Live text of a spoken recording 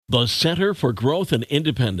The Center for Growth and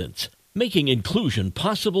Independence, making inclusion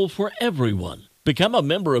possible for everyone. Become a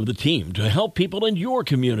member of the team to help people in your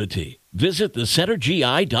community. Visit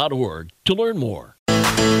thecentergi.org to learn more.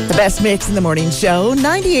 The best mix in the morning show,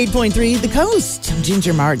 98.3 The Coast. I'm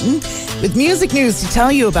Ginger Martin with music news to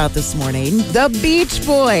tell you about this morning. The Beach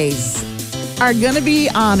Boys are going to be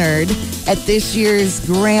honored at this year's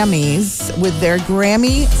Grammys with their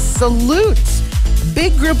Grammy Salute.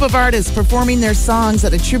 Big group of artists performing their songs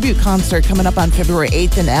at a tribute concert coming up on February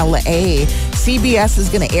 8th in LA. CBS is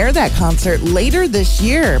going to air that concert later this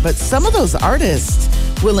year, but some of those artists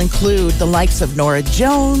will include the likes of Norah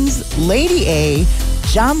Jones, Lady A,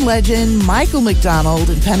 John Legend, Michael McDonald,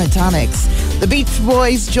 and Pentatonix. The Beach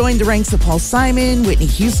Boys joined the ranks of Paul Simon, Whitney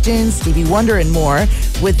Houston, Stevie Wonder, and more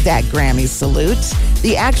with that Grammy Salute.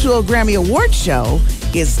 The actual Grammy Award show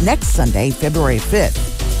is next Sunday, February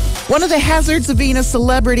 5th. One of the hazards of being a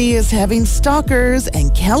celebrity is having stalkers,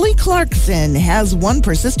 and Kelly Clarkson has one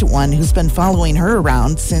persistent one who's been following her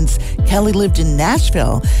around since Kelly lived in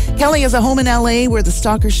Nashville. Kelly has a home in LA where the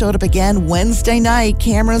stalker showed up again Wednesday night.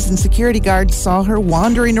 Cameras and security guards saw her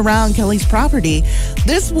wandering around Kelly's property.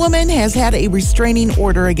 This woman has had a restraining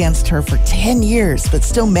order against her for 10 years, but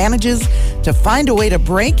still manages to find a way to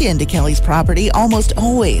break into Kelly's property almost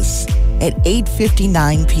always at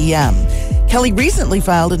 8:59 p.m. Kelly recently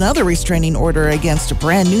filed another restraining order against a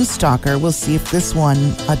brand new stalker. We'll see if this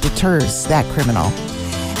one deters that criminal.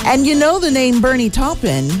 And you know the name Bernie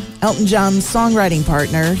Taupin, Elton John's songwriting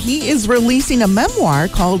partner. He is releasing a memoir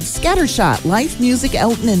called Scattershot, Life, Music,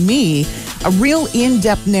 Elton and Me, a real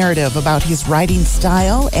in-depth narrative about his writing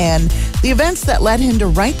style and the events that led him to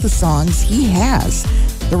write the songs he has.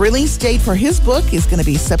 The release date for his book is going to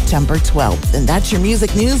be September 12th. And that's your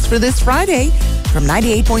music news for this Friday from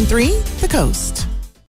 98.3 The Coast.